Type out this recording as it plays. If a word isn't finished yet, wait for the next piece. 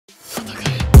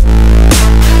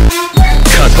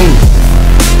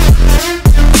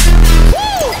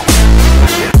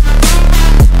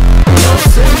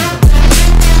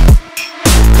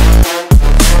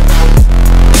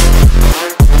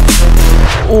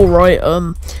Alright,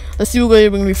 let's see what we're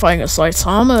gonna be fighting a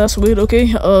Saitama. That's weird,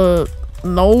 okay?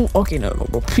 No. Okay, no,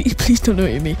 bro. Please don't do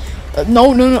it at me.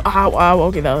 No. Ow.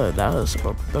 Okay, that hurts,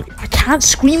 bro. Okay. I can't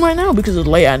scream right now because it's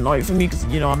late at night for me because,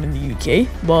 you know, I'm in the UK.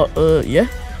 But, yeah.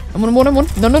 I'm on.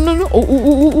 No.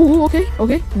 Oh,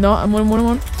 okay. No, I'm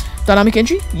on. Dynamic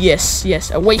entry? Yes.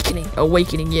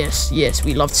 Awakening, yes.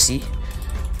 We love to see.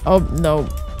 Oh, no.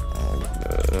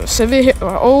 Severe hit.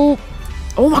 Oh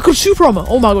my god, super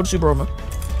armor.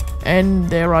 And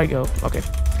there I go. Okay.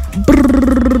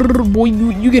 Brrr, boy,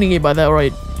 you getting hit by that,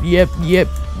 right? Yep.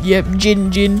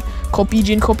 Jin.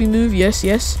 Copy move.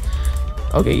 Yes.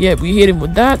 Okay, yeah, we hit him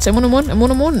with that. I'm on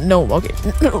one. No, okay.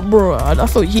 Bro, I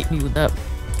thought he hit me with that.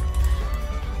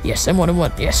 Yes, I'm on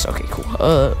one. Yes, okay, cool.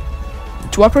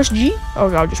 Do I press G?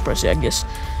 Okay, I'll just press it, I guess.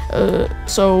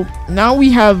 So now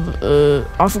we have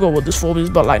I forgot what this form is,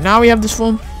 but like now we have this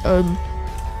form.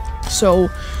 So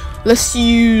let's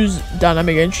use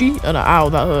dynamic entry and ow,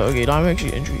 that hurt. Okay, dynamic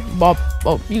entry. Bob,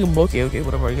 you can block it. Okay,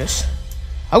 whatever, I guess.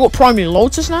 I got primary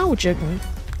lotus now, which I can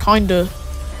kinda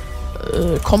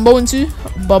combo into.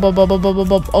 Bob.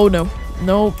 Oh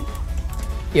no.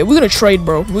 Yeah, we're gonna trade,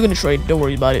 bro. Don't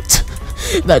worry about it.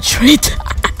 That trade.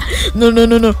 No.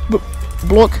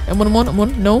 Block. I'm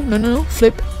on. No.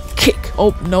 Flip. Kick.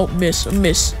 Oh no, miss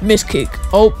kick.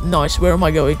 Oh nice. Where am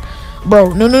I going, bro?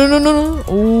 No.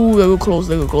 Oh, they go close.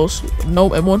 No,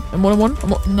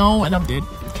 M1. No, and I'm dead.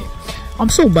 Okay, I'm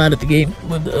so bad at the game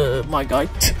with my guy.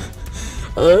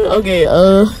 Okay,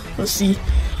 let's see.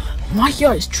 My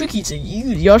guy is tricky to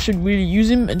use. Y'all should really use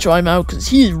him and try him out because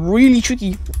he is really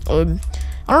tricky. I don't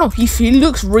know. He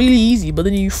looks really easy, but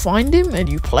then you find him and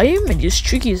you play him and he's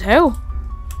tricky as hell.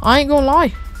 I ain't gonna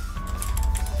lie.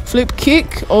 Flip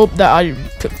kick. Oh, that I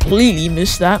completely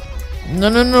missed that.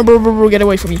 No, bro, get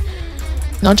away from me.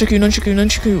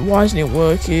 Nunchaku. Why isn't it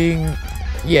working?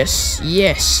 Yes.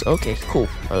 Okay, cool.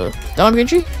 Dynamic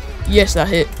entry? Yes, that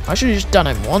hit. I should have just done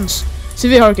it once.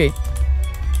 Severe hurricane.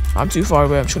 I'm too far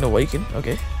away. I'm trying to awaken.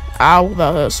 Okay. Ow,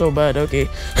 that hurt so bad. Okay.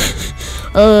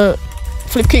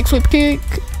 Flip kick.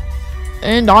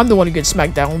 And I'm the one who gets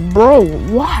smacked down, bro.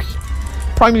 Why?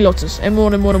 Primary Lotus,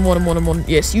 M1.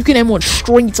 Yes, you can M1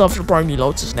 straight after Primary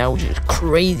Lotus now, which is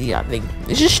crazy, I think.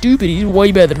 It's just stupid. He's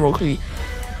way better than Rock Lee.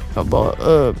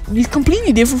 But, he's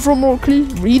completely different from Rock Lee.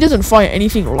 He doesn't fight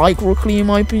anything like Rock Lee, in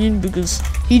my opinion, because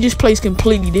he just plays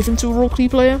completely different to a Rock Lee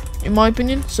player, in my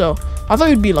opinion. So, I thought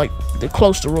he'd be, like,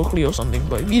 close to Rock Lee or something,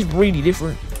 but he's really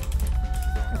different.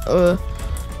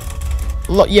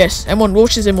 Yes, M1,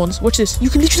 watch this, M1s. Watch this.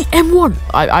 You can literally M1.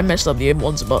 I messed up the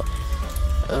M1s, but...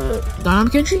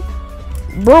 dynamic entry?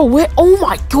 Bro, where? Oh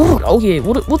my god. Okay,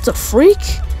 what the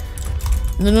freak?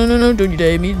 No, don't you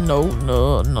dare me. No,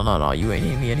 you ain't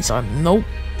hitting me anytime. No.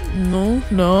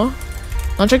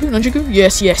 Nunchaku?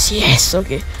 Yes.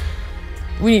 Okay.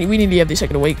 We need to have the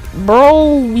second awake.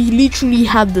 Bro, we literally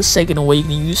had the second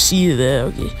awakening. You see it there,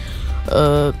 okay.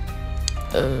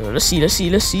 Let's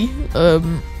see.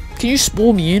 Can you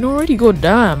spawn me in already? God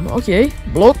damn. Okay.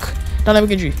 Block.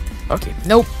 Dynamic entry. Okay,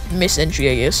 nope, miss entry,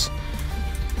 I guess.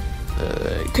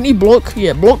 Can he block?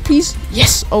 Yeah, block, please.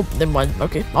 Yes. Oh, never mind.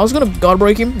 Okay, I was gonna guard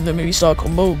break him, and then maybe start a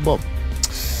combo, but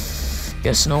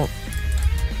guess not.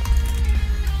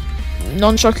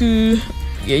 Nunchaku.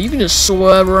 Yeah, you can just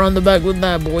swerve around the back with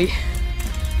that, boy.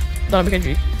 Dynamic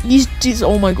entry. He's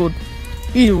oh my god,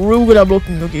 he's real good at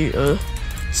blocking. Okay,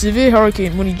 severe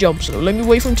hurricane when he jumps. So let me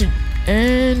wait for him to.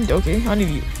 And okay, I need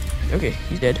you. Okay,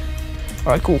 he's dead.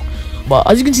 All right, cool. But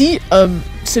as you can see,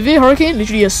 severe hurricane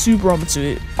literally has super armor to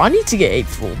it. I need to get 8th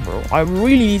form, bro. I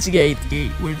really need to get 8th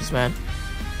gate with this man.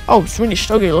 Oh, it's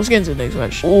finished. Okay, let's get into the next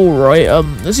match. Alright,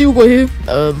 let's see what we got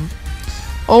here.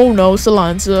 Oh no, it's the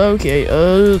Lancer. Okay,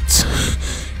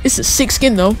 it's a 6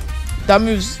 skin though. That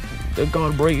moves the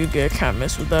guard break. Okay, I can't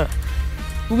mess with that.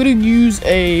 We're gonna use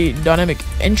a dynamic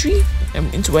entry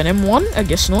into an M1. I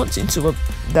guess not. Into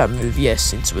that move.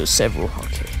 Yes, into a several.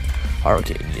 Okay,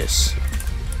 hurricane. Yes.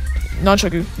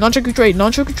 Nunchaku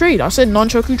trade. I said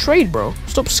nunchaku trade, bro.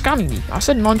 Stop scamming me. I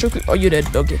said nunchaku. Oh, you're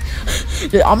dead. Okay.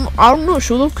 I'm not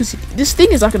sure though, because this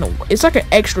thing is like an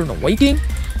extra awakening.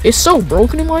 It's so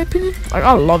broken in my opinion. Like,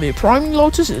 I love it. Priming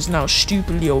Lotus is now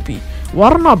stupidly OP. Why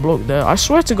didn't I block there? I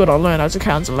swear to God I learned how to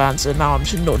cancel Lancer. Now I'm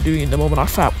just not doing it the moment I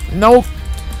fap. Nope.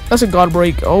 That's a guard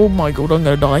break. Oh my god, I'm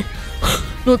gonna die.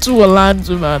 Not to a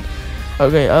Lancer, man.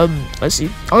 Okay, let's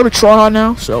see. I'm gonna try hard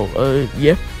now. So,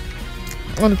 yeah.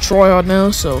 I'm gonna try hard now,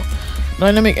 so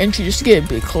dynamic entry just to get a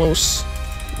bit close.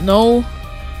 No.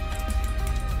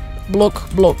 Block.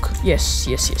 Yes.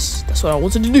 That's what I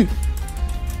wanted to do.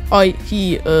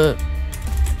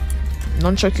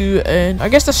 Nunchaku, and I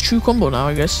guess that's true combo now,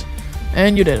 I guess.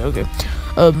 And you're dead, okay.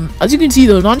 As you can see,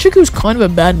 though, nunchaku is kind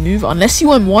of a bad move unless you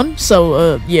M1.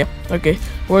 So, yeah. Okay,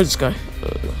 where's this guy?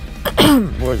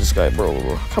 Where's this guy,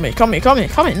 bro? Come here.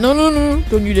 No.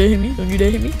 Don't you dare hit me. Don't you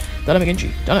dare hit me. Done it against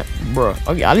you. Done it, bro.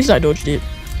 Okay, at least I dodged it.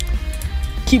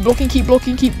 Keep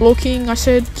blocking. I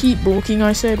said, keep blocking.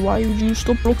 I said, why would you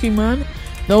stop blocking, man?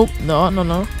 Nope. No.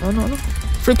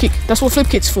 Flip kick. That's what flip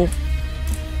kick's for.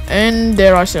 And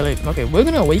there I sell it. Okay, we're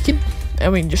gonna awaken. I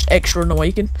mean, just extra and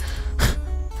awaken.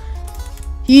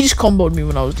 He just comboed me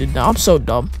when I was doing that. I'm so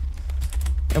dumb.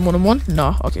 M1.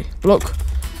 Nah. Okay. Block.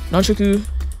 Nunchaku.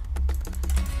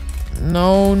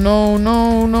 No.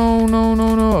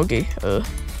 Okay.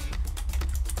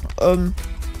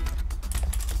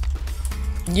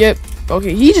 Yep.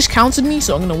 Okay. He just countered me,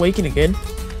 so I'm gonna awaken again.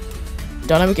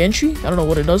 Dynamic entry. I don't know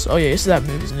what it does. Oh yeah, it's that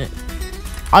move, isn't it?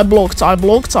 I blocked,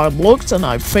 and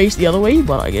I faced the other way,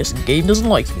 but I guess the game doesn't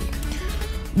like me.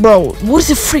 Bro, what is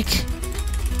the frick?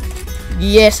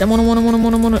 Yes, I'm on.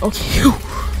 Okay.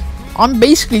 I'm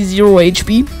basically 0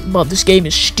 HP, but this game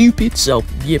is stupid, so,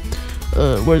 yep.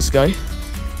 Where's this guy?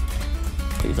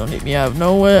 Please don't hit me out of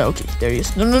nowhere. Okay, there he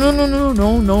is. No,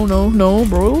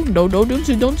 bro. No, don't do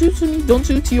to me. Don't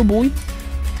do to your boy.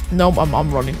 No,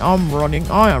 I'm running. I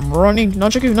am running.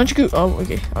 Nunchaku. Oh,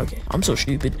 okay. I'm so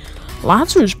stupid.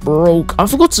 Lancer is broke. I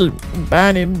forgot to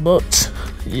ban him, but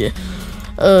yeah.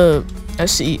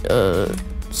 Let's see.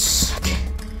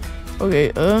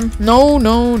 Okay. No.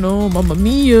 Mamma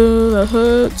mia, that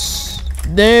hurts.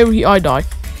 There I die.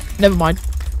 Never mind.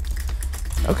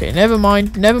 Okay, never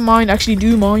mind. Actually,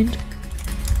 do mind.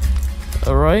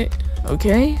 Alright.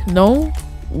 Okay. No.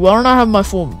 Why don't I have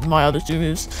my other two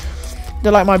moves?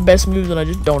 They're like my best moves, and I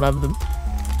just don't have them.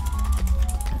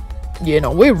 Yeah,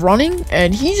 no, we're running,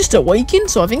 and he just awakened,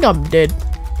 so I think I'm dead.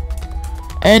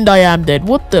 And I am dead.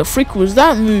 What the frick was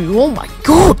that move? Oh my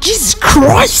god, Jesus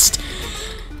Christ!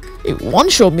 It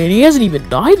one-shot me, and he hasn't even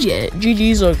died yet.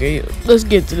 GG's. Okay, let's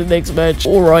get to the next match.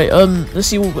 Alright, let's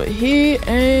see what we got here,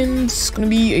 and it's gonna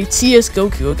be a TS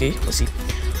Goku. Okay, let's see.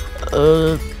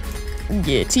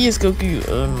 Yeah, TS Goku.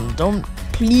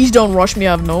 Please don't rush me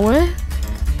out of nowhere.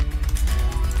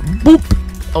 Boop.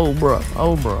 Oh bro.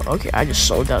 Okay, I just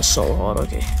sold that so hard.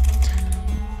 Okay.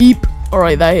 Beep.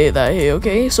 Alright, that hit.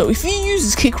 Okay, so if he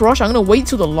uses kick rush, I'm gonna wait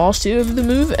till the last hit of the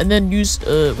move and then use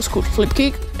what's called flip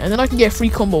kick, and then I can get a free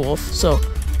combo off. So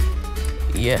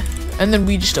yeah, and then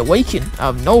we just awaken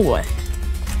out of nowhere.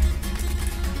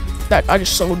 That I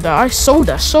just sold that. I sold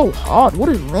that so hard. What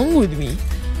is wrong with me?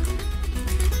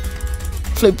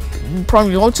 Flip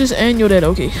primary Lotus and you're dead.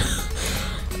 Okay.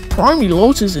 Primary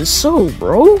Lotus is so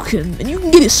broken, and you can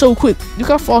get it so quick. Look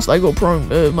how fast I go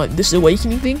this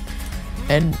awakening thing,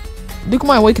 and look at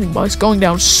my awakening bar. It's going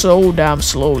down so damn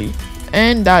slowly,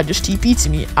 and that just TP'd to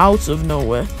me out of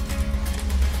nowhere.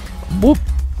 Boop.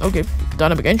 Okay,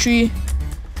 dynamic entry.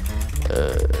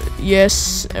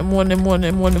 Yes, M1.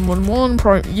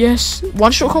 Yes,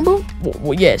 one shot combo.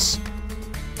 What? Yes,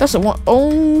 that's a one.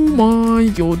 Oh my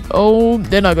god. Oh,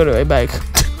 then I gotta go back.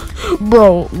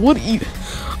 Bro, what you?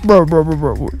 Bro,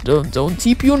 don't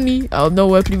TP on me. I'll know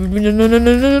where.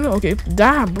 No. Okay,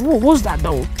 damn, bro, what was that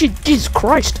though? Jesus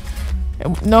Christ.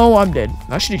 No, I'm dead.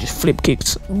 I should have just flip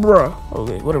kicked, bro.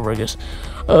 Okay, whatever, I guess.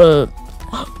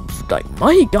 Like,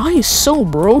 my guy is so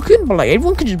broken, but like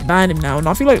everyone can just ban him now, and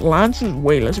I feel like Lance is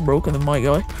way less broken than my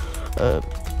guy.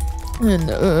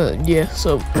 Yeah,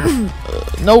 so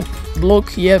nope,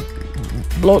 block, yep,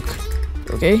 block.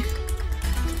 Okay,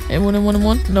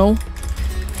 M1, no.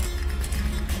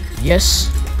 Yes.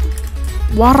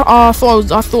 What? I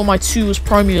thought my 2 was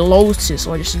primary Lotus,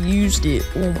 so I just used it.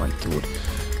 Oh my god,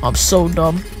 I'm so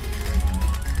dumb.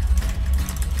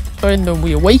 And then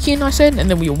we awaken, I said, and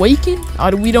then we awaken.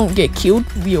 We don't get killed,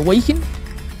 we awaken.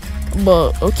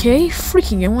 But okay,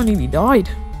 freaking everyone nearly died.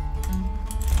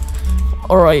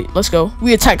 Alright, let's go.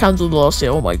 We attack cancel the last hit.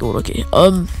 Oh my god, okay.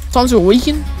 Time to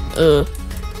awaken.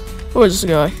 Where is this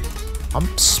guy? I'm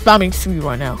spamming 3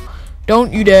 right now.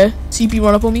 Don't you dare TP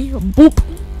run up on me. Boop.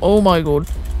 Oh my god.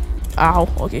 Ow.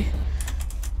 Okay.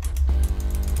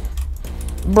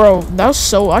 Bro, that was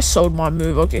so. I sold my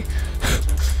move. Okay.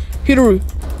 Hitaru.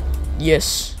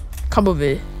 Yes. Come over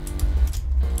here.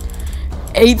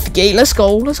 8th gate. Let's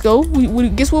go. We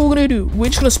guess what we're gonna do?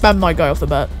 We're just gonna spam my guy off the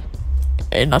bat.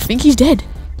 And I think he's dead.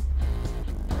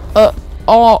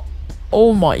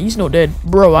 Oh my. He's not dead.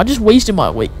 Bro, I just wasted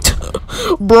my weight.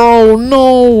 Bro,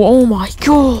 no. Oh my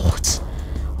god.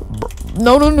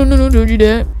 No, don't you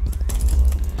dare.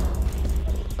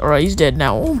 Alright, he's dead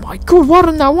now. Oh my god, what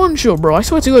on that one shot, bro? I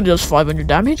swear to god it does 500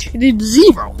 damage. He did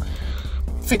 0.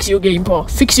 Fix your game, pa.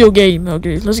 Fix your game.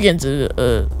 Okay, let's get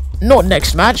into not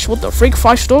next match. What the freak?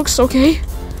 5 stocks, okay.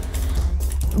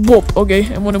 Whoop. Okay,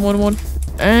 M1.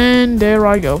 And there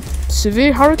I go.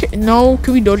 Severe hurricane. No,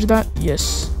 can we dodge that?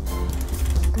 Yes.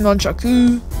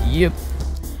 Nunchaku. Yep.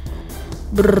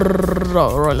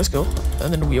 Alright, let's go.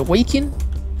 And then we awaken.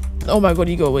 Oh my god,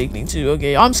 you go awakening too.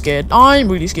 Okay, I'm scared. I'm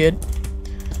really scared.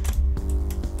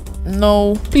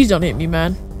 No, please don't hit me,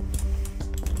 man.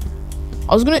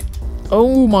 I was gonna.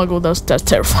 Oh my god, that's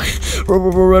terrifying.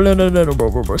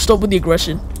 No. Stop with the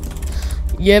aggression.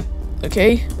 Yep.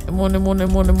 Okay.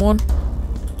 M1.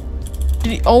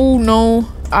 Did he? Oh no.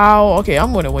 Ow. Okay,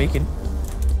 I'm gonna awaken.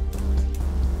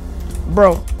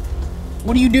 Bro,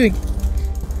 what are you doing?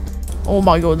 Oh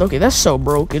my god. Okay, that's so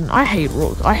broken. I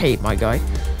hate my guy.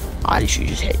 I should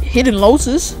just hit hidden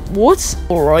lotus. What?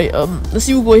 Alright, let's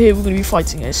see what we're here. We're gonna be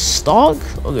fighting a Stark.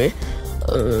 Okay.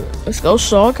 Let's go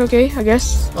Stark, okay, I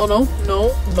guess. Oh no.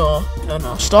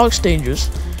 Stark's dangerous.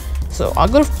 So I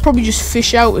gotta probably just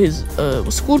fish out his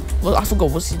what's it called? Well, I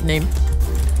forgot what's his name.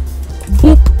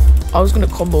 Boop. I was gonna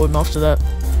combo him after that.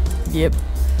 Yep.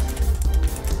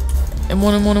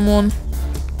 M1.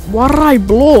 Why did I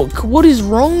block? What is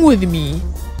wrong with me?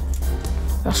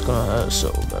 That's gonna hurt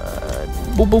so bad.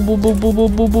 Boop.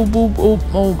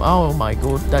 Oh my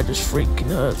god, that just freaking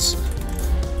hurts.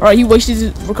 Alright, he wasted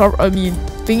his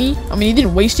thingy. I mean, he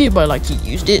didn't waste it, but like he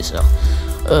used it. So,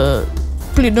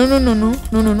 please,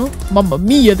 no. Mamma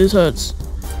mia, this hurts.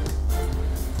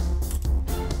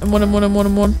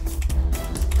 M1.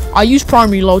 I use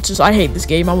primary lotus. I hate this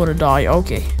game. I want to die.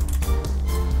 Okay.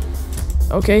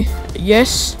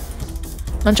 Yes.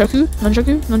 Nunchaku.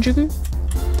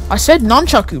 I said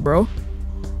nunchaku, bro.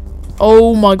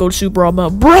 Oh my god, super armor,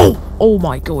 bro. Oh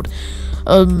my god.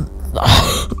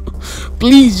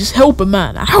 Please just help a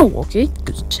man out, okay?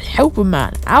 Just help a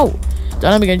man out.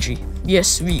 Dynamic entry.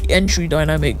 Yes, entry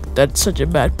dynamic. That's such a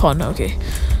bad pun. Okay.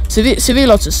 Severe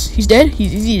Lotus. He's dead.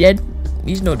 Is he dead?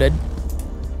 He's not dead.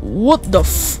 What the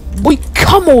wait,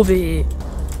 come over here.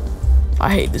 I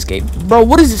hate this game. Bro,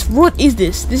 what is this? What is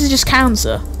this? This is just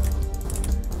cancer.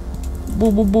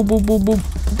 Boop.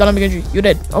 Dynamic entry. You're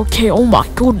dead. Okay, oh my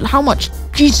god. How much?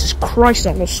 Jesus Christ,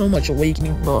 I lost so much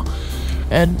awakening, bro.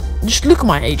 And just look at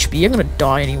my HP. I'm gonna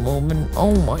die any moment.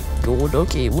 Oh my god.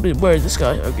 Okay, where is this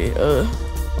guy? Okay,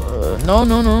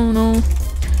 no.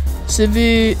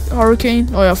 Severe Hurricane.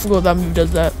 Oh yeah, I forgot that move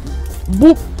does that.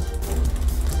 Boop.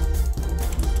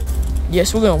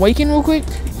 Yes, we're gonna awaken real quick.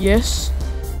 Yes.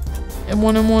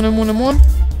 M1.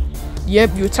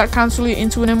 Yep, you attack cancel it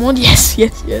into an M1. Yes.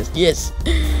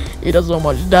 It does so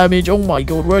much damage. Oh my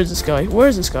god, where is this guy?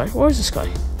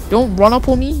 Don't run up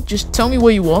on me. Just tell me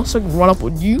where you are so I can run up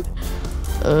on you.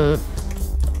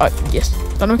 Yes.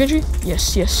 Dynamic entry?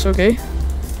 Yes, okay.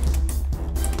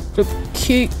 Flip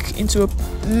kick into a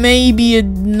maybe a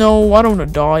no. I don't want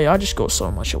to die. I just got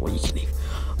so much awakening.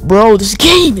 Bro, this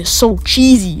game is so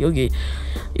cheesy. Okay.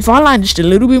 If I land just a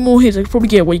little bit more hits, I could probably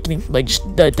get awakening. Like just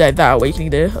that awakening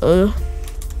there.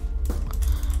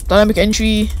 Dynamic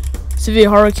entry. Severe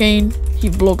Hurricane. He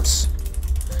blocked.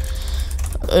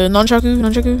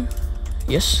 Nunchaku.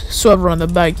 Yes. Swerve around the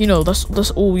back. You know,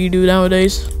 that's all you do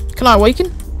nowadays. Can I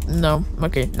awaken? No.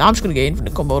 Okay. Now I'm just gonna get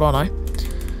infinite combo, aren't I?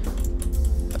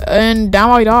 And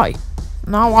now I die.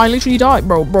 Now I literally die,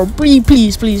 bro.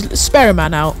 Please, spare a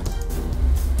man out.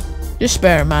 Just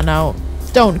spare a man out.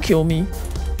 Don't kill me.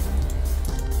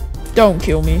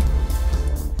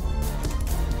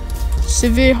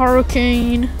 Severe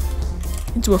Hurricane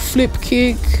into a flip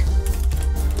kick.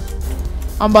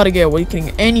 I'm about to get awakening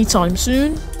anytime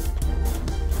soon.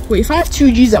 Wait, if I have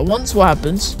 2 Gs at once, what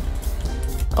happens?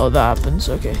 Oh, that happens.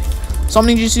 Okay.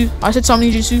 Summoning Jutsu. I said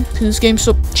summoning Jutsu. Can this game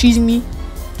stop cheesing me?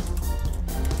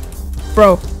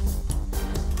 Bro.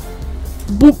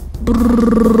 Boop.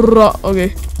 Brrr.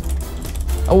 Okay.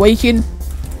 Awaken.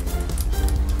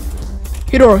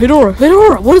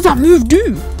 Hidora. What does that move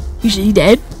do? Is he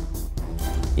dead?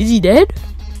 Is he dead?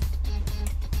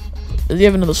 Does he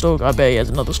have another stoke? I bet he has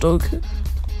another stoke.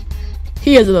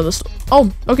 He has another stoke.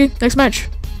 Oh, okay. Next match.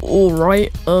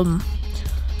 Alright.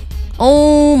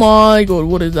 Oh my god.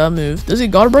 What is that move? Does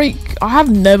it guard break? I have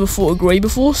never fought a Grey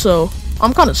before, so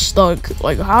I'm kind of stuck.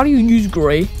 Like, how do you use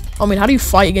Grey? I mean, how do you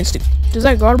fight against it? Does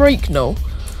that guard break? No.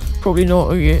 Probably not.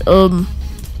 Okay.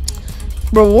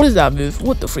 Bro, what is that move?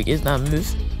 What the freak is that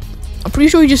move? I'm pretty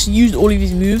sure he just used all of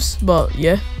his moves, but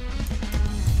yeah.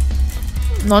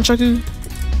 Nunchaku,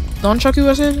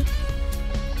 I said?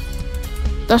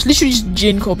 That's literally just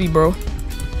Jin copy, bro.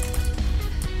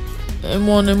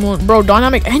 M1. Bro,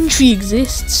 dynamic entry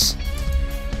exists.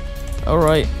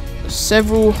 Alright.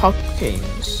 Several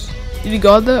hurricanes. Did he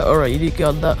guard that? Alright, he did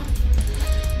guard that.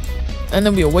 And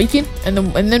then we awaken. And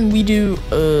then we do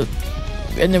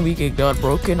and then we get guard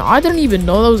broken. I didn't even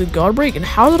know that was a guard break, and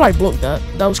how did I block that?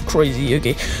 That was crazy.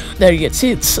 Okay, there he gets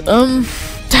hits. Damn,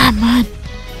 man.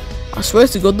 I swear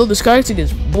to God, though, this character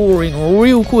gets boring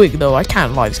real quick, though. I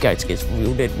can't lie, this character gets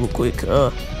real dead real quick.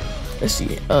 Let's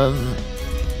see.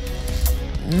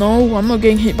 No, I'm not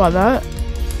getting hit by that.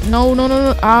 No.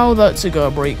 Ow, that's a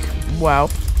guard break. Wow.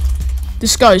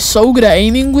 This guy is so good at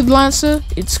aiming with Lancer.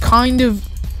 It's kind of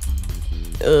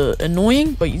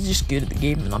annoying, but he's just good at the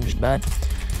game, and I'm just bad.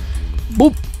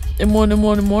 Boop.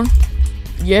 M1.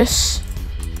 Yes.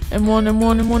 M1.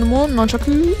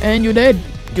 Nunchaku, and you're dead.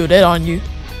 You're dead, aren't you?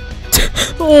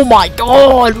 Oh my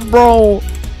god, bro.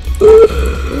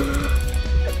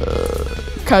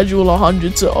 Casual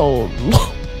 100 to old.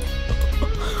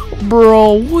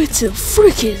 Bro, what the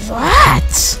frick is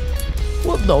that?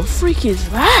 What the frick is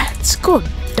that? God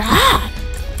damn.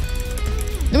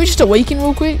 Let me just awaken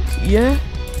real quick. Yeah.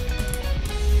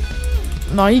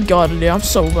 Nah, he guarded it. I'm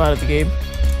so bad at the game.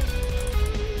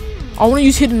 I want to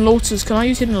use Hidden Lotus. Can I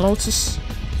use Hidden Lotus?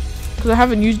 Because I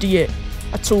haven't used it yet.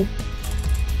 At all.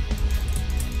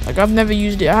 Like, I've never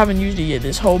used it. I haven't used it yet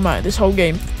this whole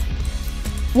game.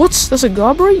 What's... That's a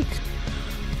guard break?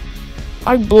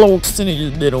 I blocked and it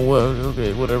just didn't work.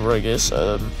 Okay, whatever, I guess.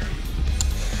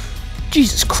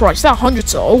 Jesus Christ, that 100 to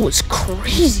 0 was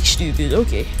crazy stupid.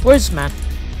 Okay, where's this man?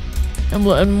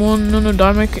 M1, no,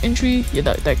 dynamic entry. Yeah,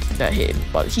 that hit him.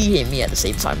 But he hit me at the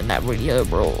same time and that really hurt,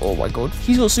 bro. Oh my god.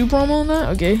 He's got super armor on that?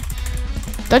 Okay.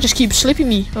 That just keeps slipping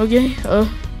me. Okay,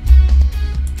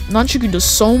 Nunchaku does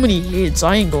so many hits,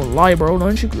 I ain't gonna lie, bro.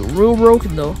 Nunchaku real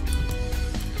broken, though.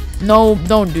 No,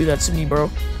 don't do that to me, bro.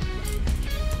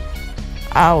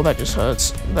 Ow, that just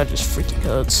hurts. That just freaking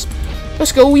hurts.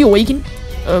 Let's go, we awaken.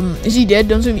 Is he dead?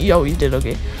 Don't tell me. Oh, he's dead,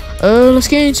 okay. Let's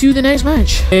get into the next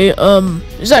match. Okay,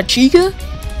 is that Chica?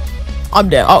 I'm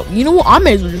dead. Oh, you know what? I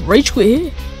may as well just rage quit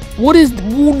here. What is...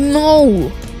 Oh,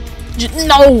 no.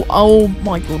 No. Oh,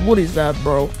 my God. What is that,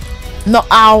 bro? No,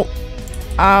 ow.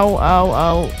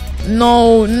 Ow.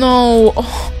 No.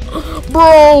 Oh,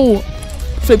 bro.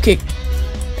 Flip kick.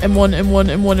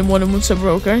 M1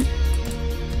 several, okay?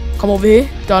 Come over here.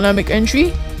 Dynamic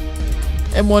entry.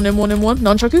 M1.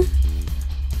 Nunchaku.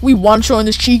 We one-shotting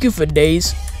this Chica for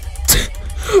days.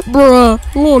 Bruh.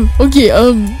 Lol. Okay,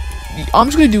 I'm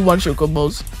just gonna do one-shot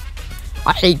combos.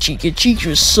 I hate Chica.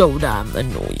 Chica is so damn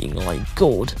annoying. Like,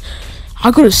 God. I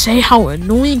gotta say how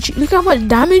annoying she... Look how much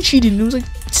damage she did. It was like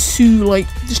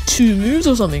just two moves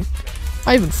or something.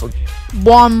 I even forgot.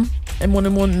 One.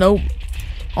 M1. Nope.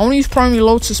 I wanna use Primary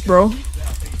Lotus, bro.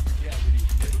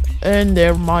 And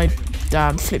there my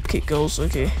damn flip kick goes.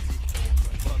 Okay.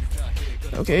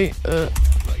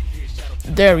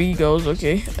 There he goes.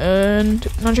 Okay. And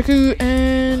Nunchaku,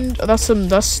 and that's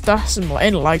some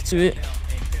end like to it.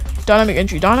 Dynamic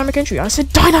entry. I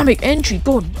said dynamic entry.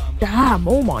 God damn.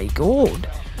 Oh my god.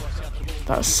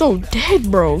 That's so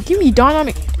dead, bro. Give me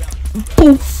dynamic.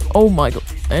 Poof. Oh my god.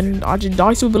 And I just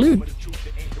died to a balloon.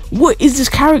 What is this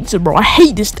character, bro? I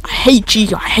hate this. I hate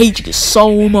Chica. I hate Chica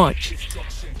so much.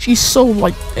 She's so,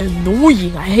 like,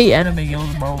 annoying. I hate anime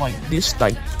girls, bro. Like, this,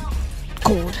 like,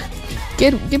 God.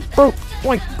 Get, bro.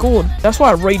 Like, God. That's why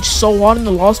I raged so hard in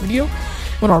the last video.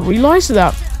 When I realized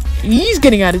that he's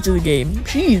getting added to the game.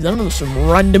 She's another some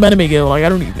random anime girl. Like, I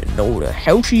don't even know who the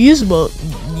hell she is, but,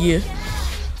 yeah.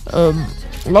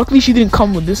 Luckily she didn't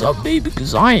come with this update,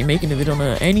 because I ain't making a video on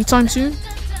her anytime soon.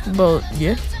 But,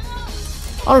 yeah.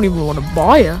 I don't even want to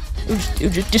buy her. It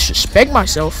would just disrespect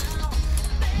myself.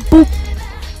 Boop.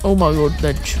 Oh my god,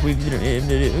 that really didn't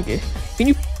end it. Okay. Can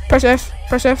you press F?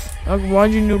 Press F? Why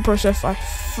did you need to press F? I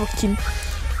fucking...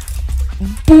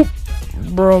 Boop.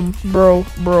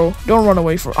 Bro. Don't run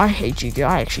away from... I hate Chica.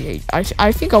 I actually hate...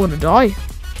 I think I want to die.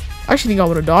 I actually think I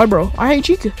want to die, bro. I hate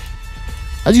Chica.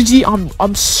 As you see,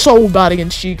 I'm so bad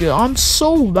against Chica. I'm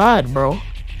so bad, bro.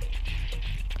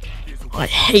 I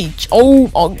hate... Oh,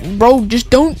 bro,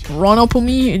 just don't run up on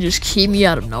me and just keep me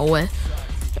out of nowhere.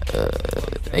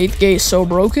 8th gate is so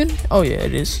broken. Oh yeah,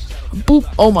 it is. Boop.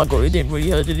 Oh my god, it didn't really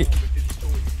hurt, did it?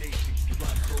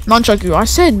 Nunchaku. I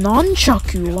said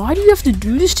Nunchaku. Why do you have to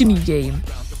do this to me, game?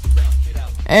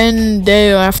 And they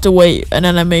have to wait an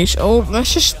animation. Oh,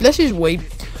 let's just wait.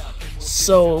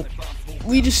 So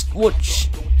we just watch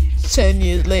 10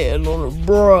 years later, Lord,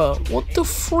 bruh. What the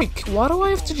freak? Why do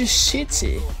I have to just sit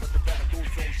here?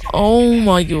 Oh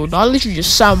my god, I literally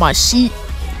just sat on my seat.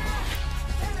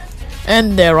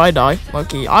 And there I die.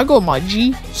 Okay, I got my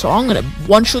G, so I'm gonna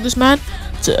one-shot this man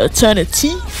to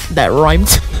eternity. That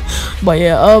rhymed. But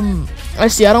yeah,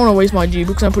 let's see, I don't wanna waste my G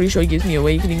because I'm pretty sure he gives me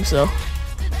awakening, so.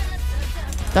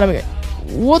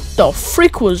 What the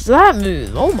frick was that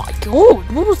move? Oh my god,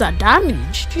 what was that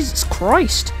damage? Jesus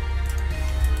Christ.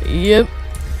 Yep.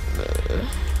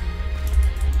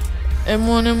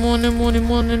 M1, M1, M1,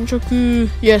 M1, Nchoku.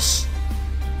 Yes.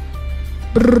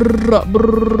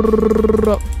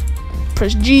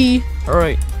 Press G.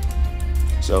 Alright.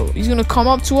 So he's gonna come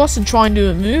up to us and try and do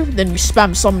a move, then we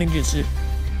spam summoning jutsu.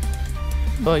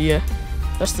 But yeah,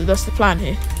 that's the plan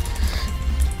here.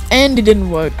 And it didn't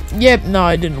work. Yep, no,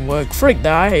 it didn't work. Frick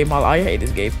that. I hate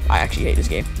this game. I actually hate this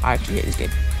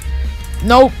game.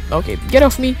 Nope. Okay, get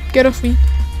off me. Get off me.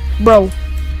 Bro.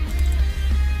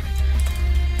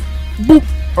 Boop.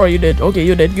 Oh, you're dead. Okay,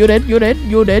 you're dead. You're dead. You're dead.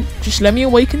 You're dead. Just let me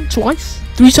awaken twice.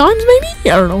 3 times maybe?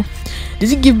 I don't know.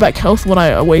 Does it give back health when I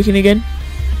awaken again?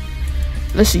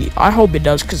 Let's see. I hope it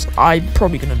does, because I'm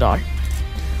probably gonna die.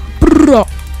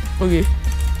 Okay.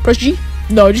 Press G?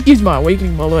 No, it just gives my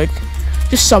awakening more like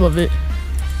just some of it.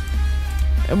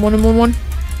 M1, M1.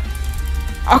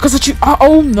 Ah, cause I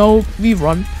oh no, we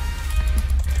run.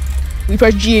 We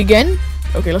press G again.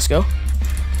 Okay, let's go.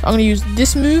 I'm gonna use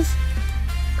this move.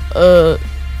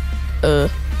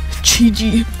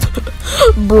 GG.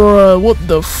 Bruh, what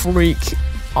the freak?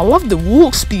 I love the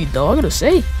walk speed though, I gotta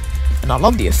say. And I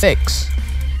love the effects.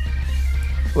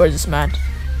 Where's this man?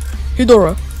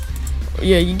 Hidora.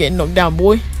 Yeah, you getting knocked down,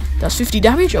 boy. That's 50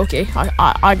 damage? Okay,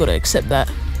 I gotta accept that.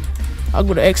 I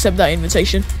gotta accept that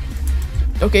invitation.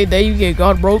 Okay, there you get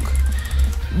guard broke.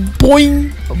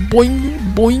 Boing, boing,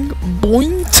 boing,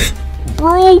 boing.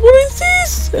 Bro, what is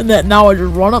this? And that now I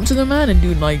just run up to the man and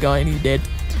do night guy and he's dead.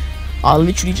 I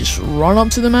literally just run up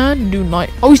to the man and do night.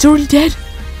 Oh, he's already dead.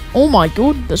 Oh my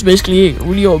god, that's basically it.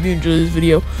 Really hope you enjoyed this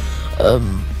video.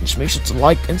 Just make sure to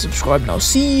like and subscribe, and I'll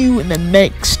see you in the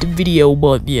next video.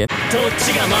 But yeah.